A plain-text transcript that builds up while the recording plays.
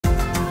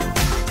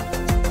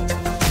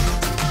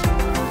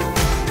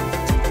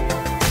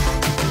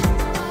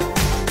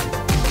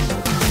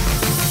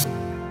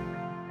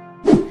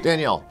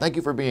Danielle, thank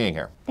you for being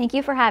here. Thank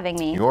you for having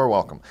me. You're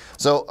welcome.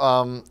 So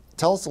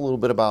tell us a little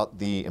bit about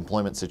the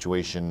employment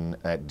situation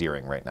at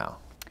Dearing right now.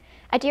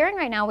 At Dearing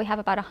right now, we have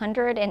about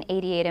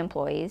 188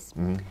 employees.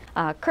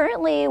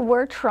 Currently,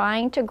 we're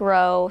trying to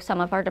grow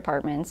some of our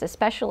departments,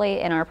 especially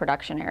in our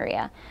production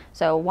area.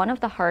 So one of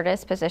the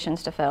hardest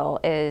positions to fill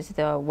is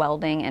the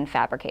welding and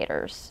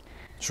fabricators.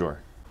 Sure.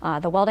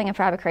 The welding and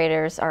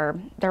fabricators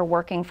they're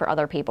working for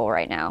other people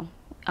right now.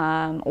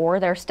 Or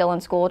they're still in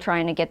school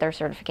trying to get their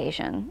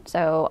certification.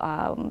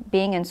 So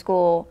being in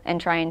school and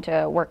trying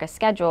to work a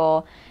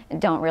schedule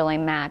don't really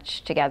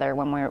match together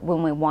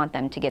when we want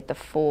them to get the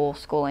full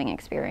schooling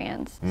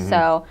experience.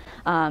 So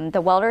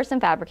the welders and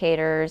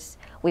fabricators,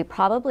 we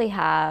probably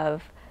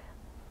have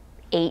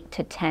 8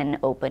 to 10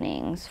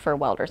 openings for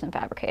welders and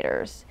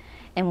fabricators.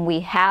 And we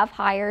have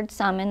hired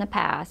some in the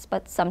past,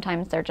 but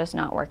sometimes they're just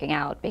not working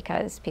out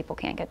because people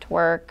can't get to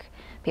work.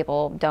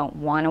 People don't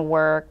want to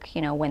work,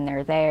 you know, when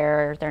they're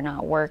there, they're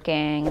not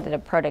working, the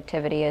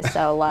productivity is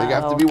so low. They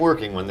have to be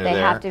working when they're there. They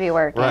have to be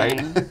working.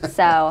 Right.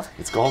 So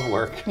it's called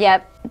work.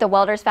 Yep. The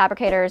welders,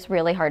 fabricators,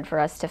 really hard for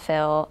us to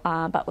fill,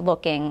 but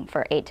looking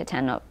for 8 to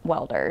 10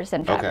 welders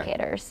and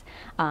fabricators.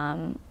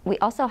 Okay. We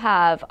also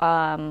have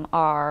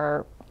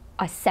our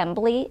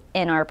assembly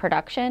in our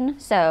production.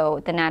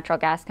 So the natural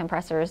gas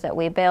compressors that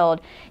we build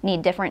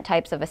need different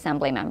types of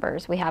assembly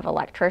members. We have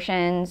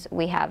electricians,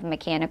 we have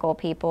mechanical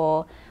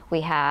people,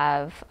 we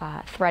have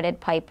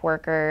threaded pipe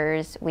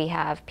workers, we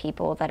have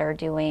people that are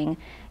doing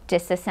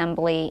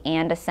disassembly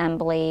and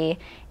assembly,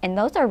 and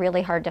those are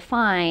really hard to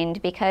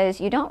find because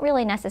you don't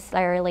really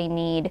necessarily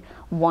need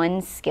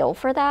one skill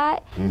for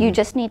that. You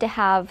just need to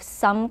have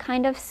some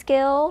kind of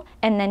skill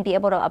and then be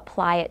able to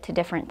apply it to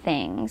different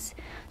things.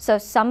 So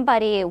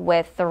somebody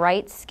with the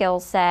right skill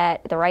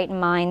set, the right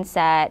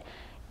mindset,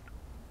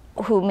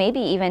 who maybe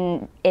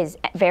even is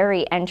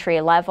very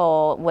entry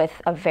level with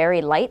a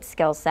very light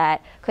skill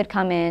set could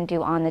come in,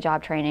 do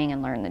on-the-job training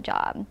and learn the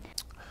job.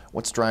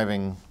 What's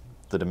driving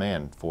the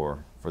demand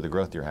for the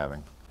growth you're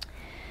having?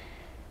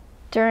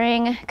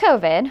 During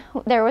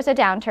COVID, there was a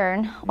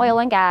downturn. Oil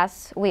and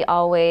gas, we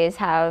always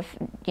have,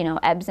 you know,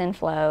 ebbs and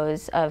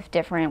flows of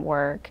different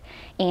work.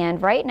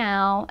 And right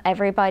now,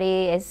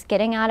 everybody is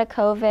getting out of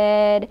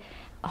COVID.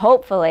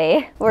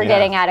 Hopefully, we're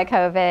getting out of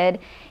COVID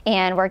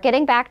and we're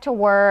getting back to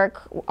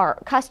work. Our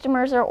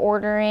customers are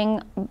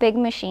ordering big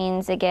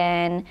machines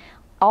again.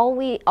 All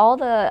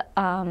the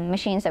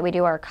machines that we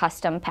do are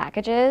custom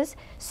packages,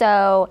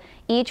 so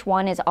each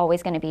one is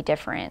always going to be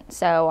different.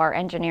 So our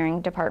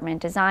engineering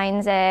department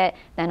designs it,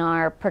 then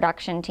our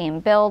production team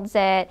builds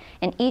it,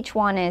 and each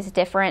one is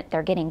different.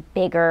 They're getting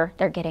bigger,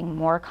 they're getting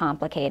more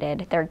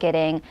complicated, they're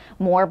getting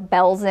more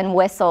bells and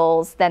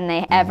whistles than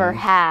they ever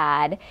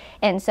had,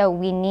 and so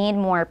we need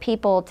more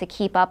people to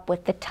keep up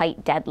with the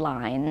tight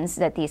deadlines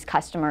that these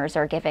customers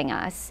are giving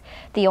us.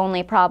 The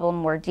only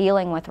problem we're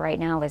dealing with right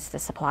now is the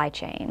supply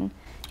chain.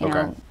 You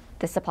know,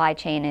 the supply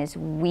chain is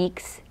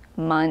weeks,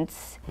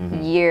 months,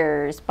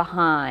 years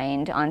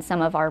behind on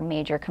some of our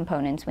major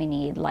components we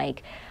need,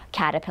 like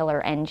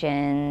Caterpillar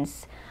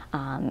engines,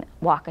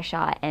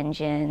 Waukesha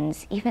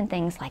engines, even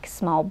things like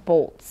small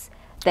bolts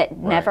that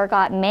never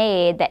got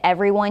made that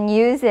everyone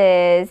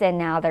uses, and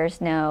now there's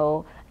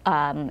no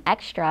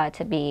extra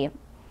to be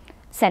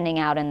sending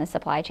out in the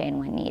supply chain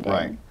when needed.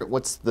 Right.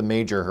 What's the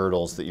major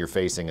hurdles that you're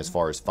facing as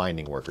far as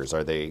finding workers?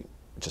 Are they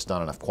just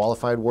not enough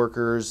qualified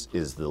workers?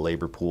 Is the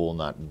labor pool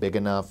not big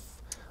enough?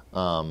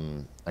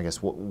 I guess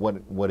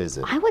what is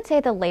it? I would say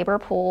the labor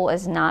pool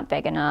is not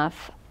big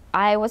enough.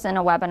 I was in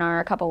a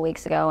webinar a couple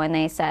weeks ago and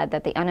they said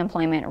that the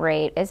unemployment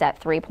rate is at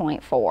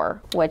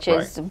 3.4, which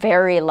is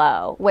very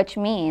low, which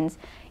means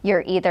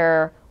you're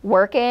either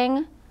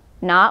working,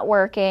 not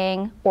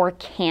working, or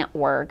can't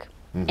work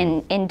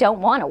and don't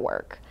want to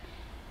work.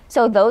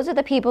 So those are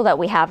the people that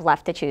we have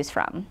left to choose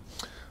from.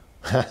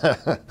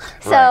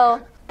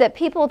 So the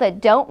people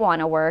that don't want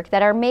to work,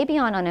 that are maybe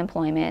on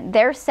unemployment,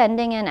 they're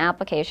sending in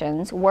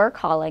applications, we're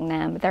calling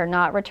them, they're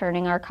not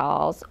returning our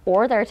calls,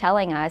 or they're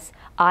telling us,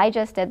 I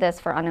just did this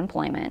for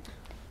unemployment.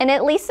 And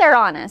at least they're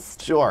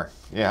honest. Sure,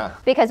 yeah.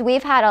 Because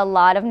we've had a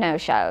lot of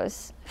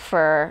no-shows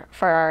for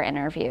our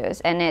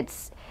interviews, and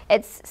it's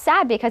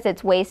sad because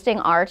it's wasting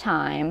our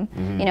time.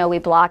 You know, we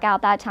block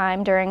out that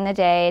time during the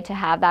day to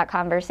have that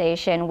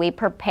conversation. We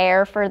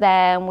prepare for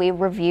them. We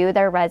review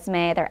their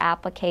resume, their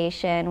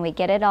application. We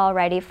get it all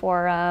ready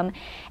for them,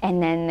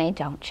 and then they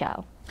don't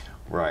show.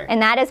 Right. And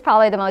that is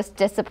probably the most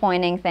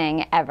disappointing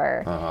thing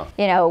ever.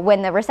 You know,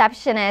 when the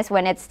receptionist,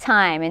 when it's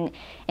time,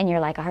 and you're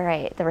like, all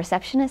right, the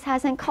receptionist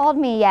hasn't called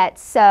me yet,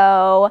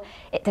 so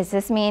does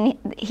this mean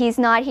he's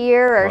not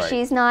here or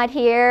she's not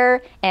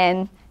here?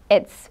 And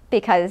it's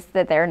because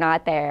that they're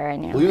not there.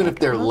 And you're even if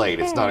they're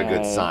late, it's not a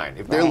good sign.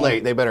 If they're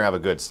late, they better have a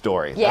good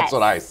story. That's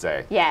what I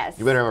say. Yes.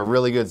 You better have a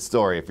really good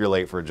story if you're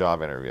late for a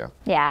job interview.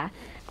 Yeah.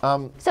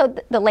 So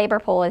the labor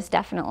pool is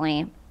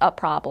definitely a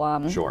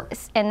problem. Sure.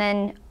 And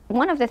then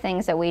one of the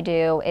things that we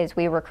do is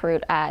we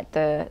recruit at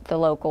the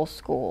local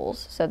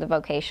schools, so the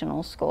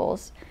vocational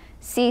schools.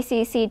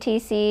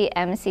 CCCTC,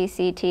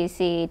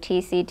 MCCTC,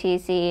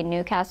 TCTC,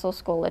 Newcastle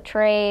School of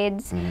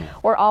Trades.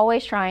 We're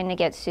always trying to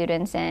get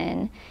students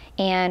in.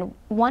 And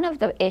one of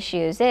the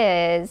issues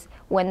is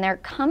when they're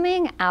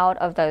coming out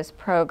of those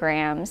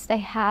programs, they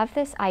have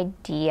this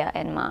idea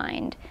in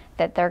mind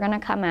that they're going to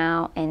come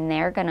out and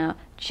they're going to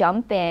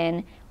jump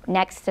in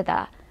next to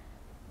the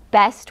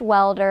best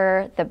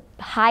welder, the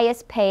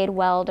highest paid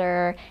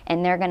welder,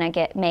 and they're going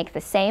to make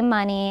the same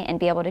money and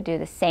be able to do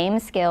the same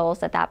skills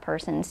that that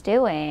person's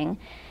doing.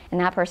 And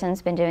that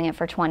person's been doing it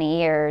for 20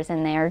 years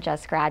and they're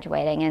just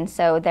graduating. And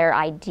so their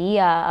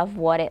idea of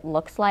what it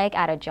looks like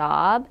at a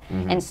job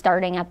and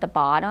starting at the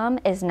bottom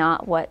is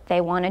not what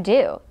they want to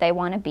do. They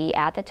want to be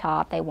at the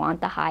top. They want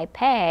the high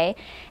pay.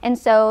 And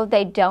so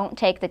they don't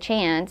take the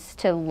chance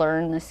to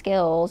learn the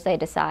skills. They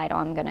decide, oh,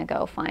 I'm going to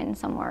go find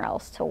somewhere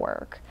else to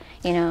work.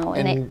 You know,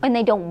 and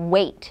they don't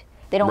wait.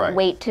 They don't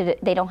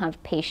they don't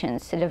have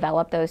patience to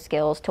develop those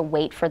skills, to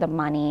wait for the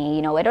money.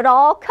 You know, it'll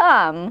all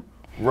come.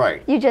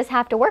 Right. You just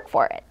have to work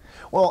for it.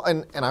 Well,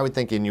 and I would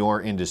think in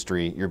your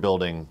industry, you're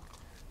building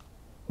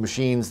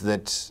machines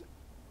that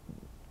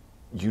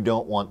you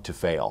don't want to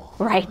fail.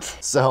 Right.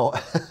 So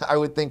I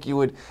would think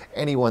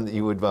anyone that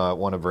you would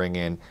want to bring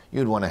in,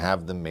 you'd want to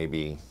have them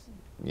maybe,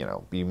 you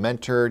know, be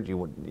mentored.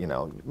 You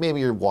know,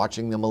 maybe you're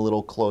watching them a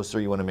little closer.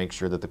 You want to make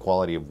sure that the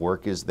quality of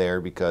work is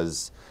there,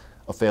 because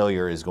a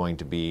failure is going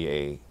to be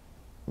a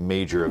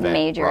major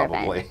event,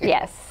 probably. Event.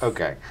 Yes.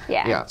 Okay.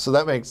 Yeah. Yeah. So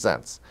that makes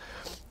sense.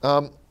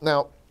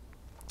 Now,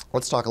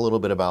 let's talk a little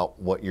bit about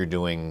what you're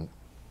doing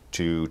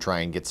to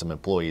try and get some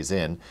employees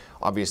in.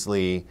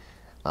 Obviously,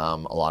 a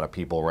lot of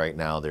people right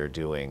now, they're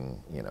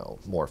doing, you know,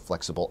 more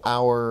flexible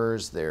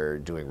hours. They're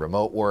doing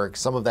remote work.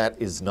 Some of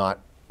that is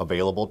not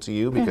available to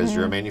you because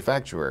you're a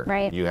manufacturer.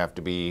 Right. You have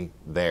to be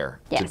there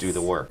to do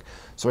the work.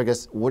 So I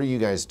guess, what are you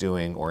guys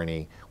doing, or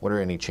what are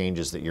any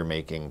changes that you're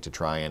making to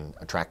try and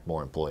attract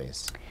more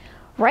employees?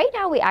 Right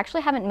now, we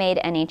actually haven't made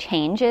any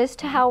changes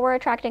to how we're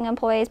attracting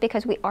employees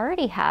because we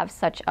already have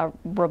such a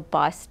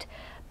robust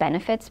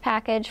benefits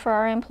package for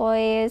our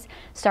employees.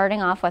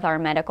 Starting off with our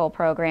medical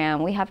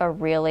program, we have a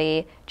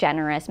really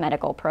generous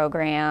medical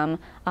program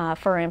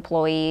for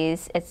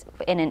employees. It's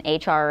in an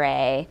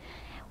HRA.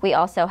 We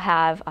also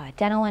have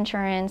dental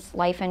insurance,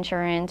 life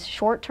insurance,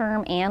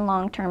 short-term and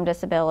long-term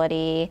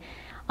disability.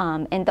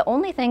 And the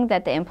only thing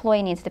that the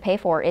employee needs to pay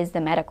for is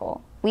the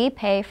medical. We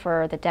pay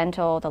for the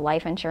dental, the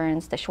life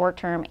insurance, the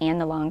short-term and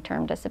the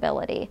long-term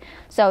disability.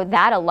 So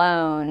that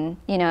alone,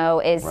 you know,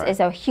 is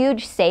a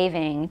huge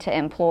saving to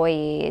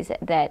employees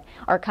that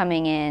are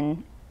coming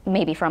in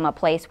maybe from a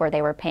place where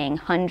they were paying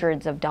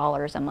hundreds of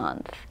dollars a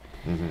month.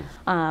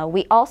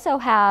 We also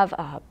have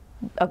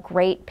a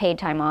great paid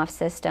time off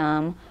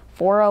system,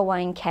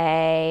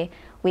 401k.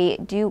 We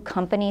do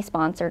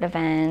company-sponsored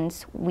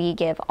events. We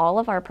give all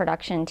of our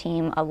production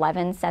team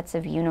 11 sets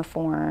of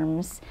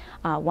uniforms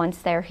once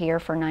they're here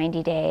for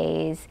 90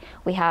 days.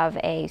 We have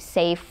a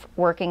safe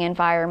working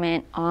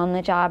environment,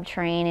 on-the-job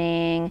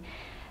training.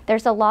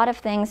 There's a lot of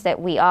things that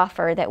we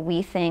offer that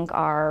we think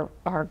are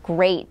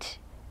great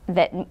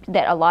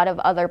that a lot of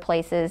other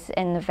places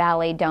in the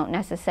Valley don't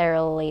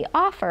necessarily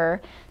offer.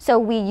 So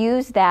we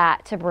use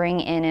that to bring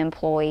in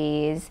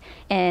employees.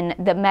 And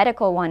the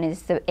medical one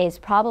is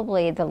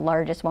probably the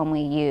largest one we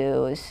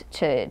use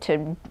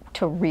to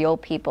reel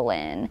people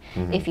in.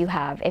 If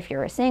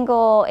you're a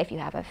single, if you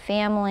have a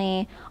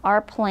family,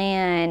 our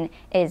plan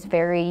is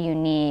very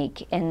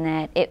unique in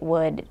that it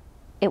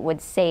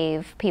would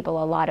save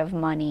people a lot of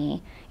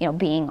money, you know,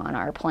 being on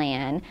our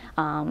plan,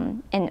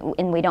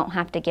 and we don't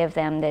have to give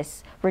them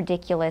this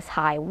ridiculous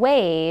high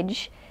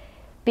wage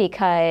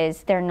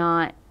because we're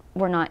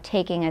not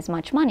taking as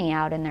much money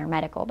out in their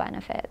medical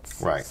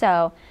benefits. Right.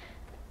 So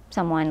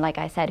someone, like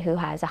I said, who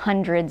has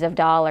hundreds of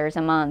dollars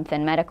a month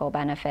in medical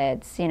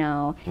benefits, you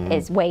know,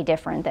 is way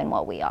different than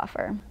what we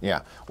offer.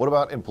 Yeah. What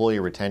about employee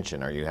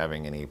retention? Are you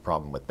having any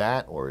problem with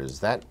that, or is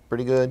that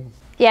pretty good?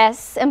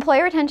 Yes,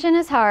 employee retention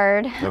is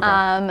hard. Okay.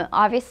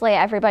 Obviously,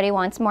 everybody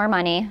wants more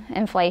money,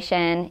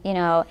 inflation, you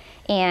know,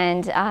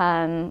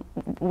 and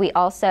we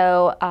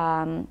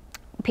also,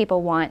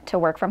 people want to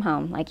work from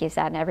home, like you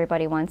said, and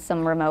everybody wants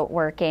some remote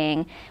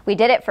working. We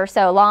did it for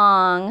so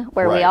long,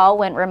 where we all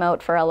went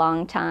remote for a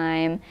long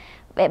time,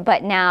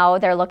 but now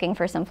they're looking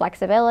for some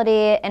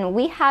flexibility, and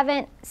we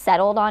haven't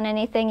settled on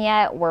anything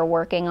yet. We're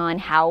working on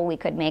how we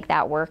could make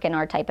that work in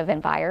our type of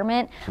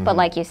environment. But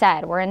like you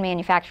said, we're in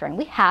manufacturing.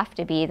 We have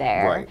to be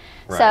there.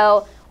 Right.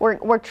 So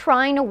we're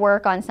trying to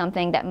work on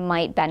something that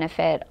might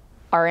benefit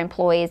our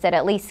employees that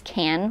at least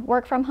can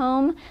work from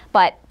home.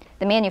 But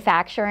the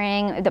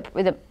manufacturing,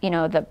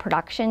 the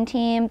production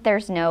team,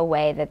 there's no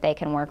way that they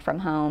can work from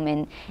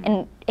home.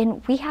 And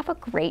we have a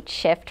great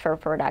shift for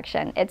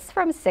production. It's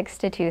from 6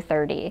 to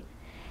 2:30.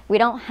 We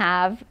don't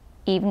have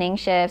evening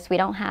shifts. We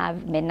don't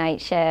have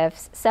midnight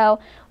shifts. So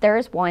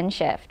there's one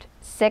shift,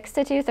 6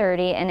 to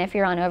 2:30, and if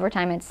you're on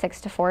overtime, it's 6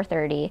 to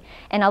 4:30.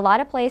 And a lot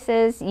of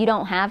places, you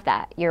don't have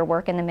that. You're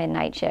working the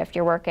midnight shift.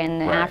 You're working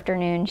the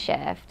afternoon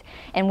shift.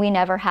 And we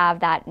never have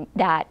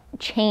that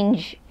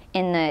change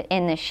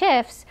in the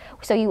shifts,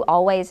 so you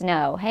always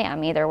know, hey,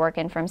 I'm either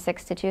working from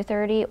 6 to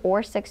 2:30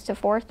 or 6 to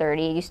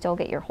 4:30. You still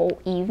get your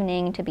whole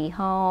evening to be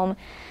home.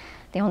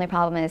 The only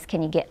problem is,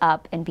 can you get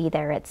up and be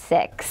there at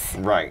 6?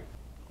 Right.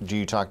 Do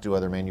you talk to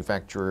other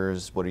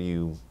manufacturers? What are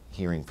you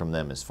hearing from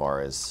them as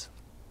far as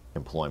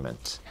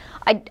employment?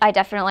 I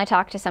definitely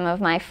talk to some of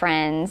my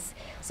friends.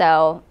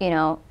 So, you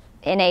know,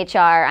 in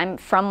HR, I'm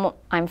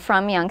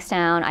from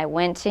Youngstown. I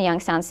went to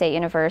Youngstown State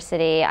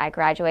University. I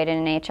graduated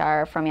in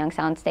HR from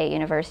Youngstown State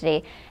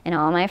University, and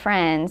all my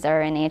friends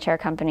are in HR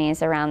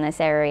companies around this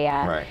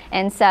area. Right.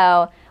 And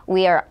so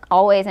we are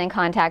always in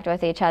contact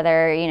with each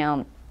other, you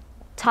know,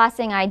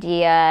 tossing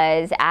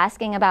ideas,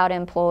 asking about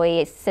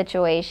employee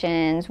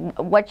situations,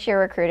 what's your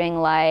recruiting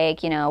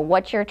like, you know,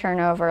 what's your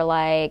turnover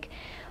like,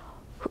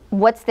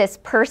 what's this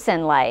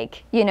person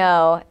like, you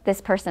know, this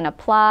person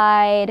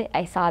applied,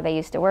 I saw they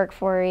used to work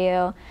for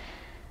you.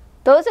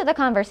 Those are the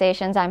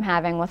conversations I'm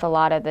having with a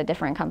lot of the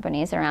different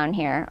companies around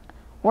here.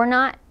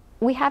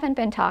 We haven't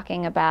been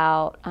talking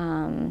about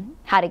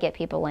how to get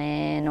people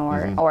in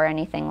or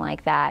anything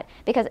like that,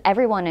 because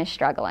everyone is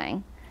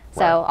struggling.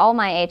 So all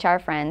my HR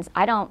friends,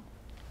 I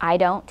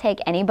don't take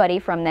anybody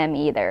from them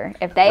either.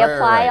 If they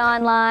apply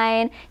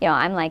online, you know,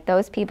 I'm like,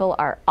 those people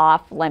are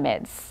off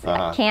limits.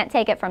 I can't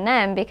take it from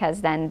them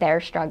because then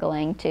they're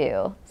struggling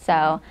too.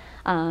 So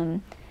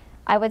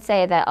I would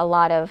say that a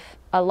lot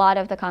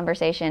of the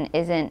conversation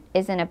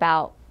isn't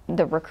about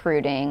the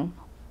recruiting.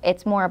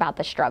 It's more about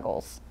the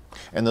struggles.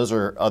 And those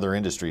are other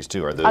industries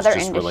too? Are those other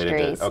just industries.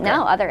 related to, okay,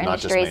 no, other not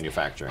industries. Just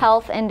manufacturing.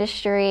 Health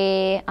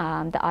industry,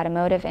 the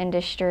automotive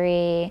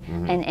industry,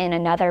 and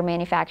another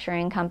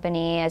manufacturing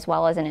company, as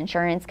well as an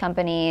insurance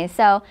company.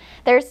 So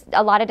there's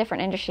a lot of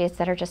different industries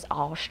that are just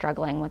all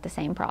struggling with the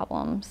same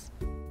problems.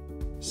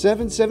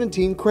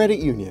 717 Credit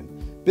Union.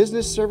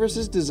 Business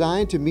services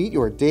designed to meet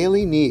your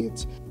daily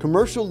needs.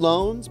 Commercial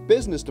loans,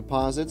 business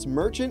deposits,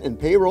 merchant and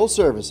payroll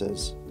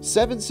services.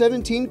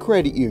 717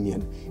 Credit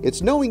Union.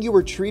 It's knowing you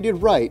were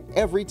treated right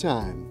every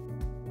time.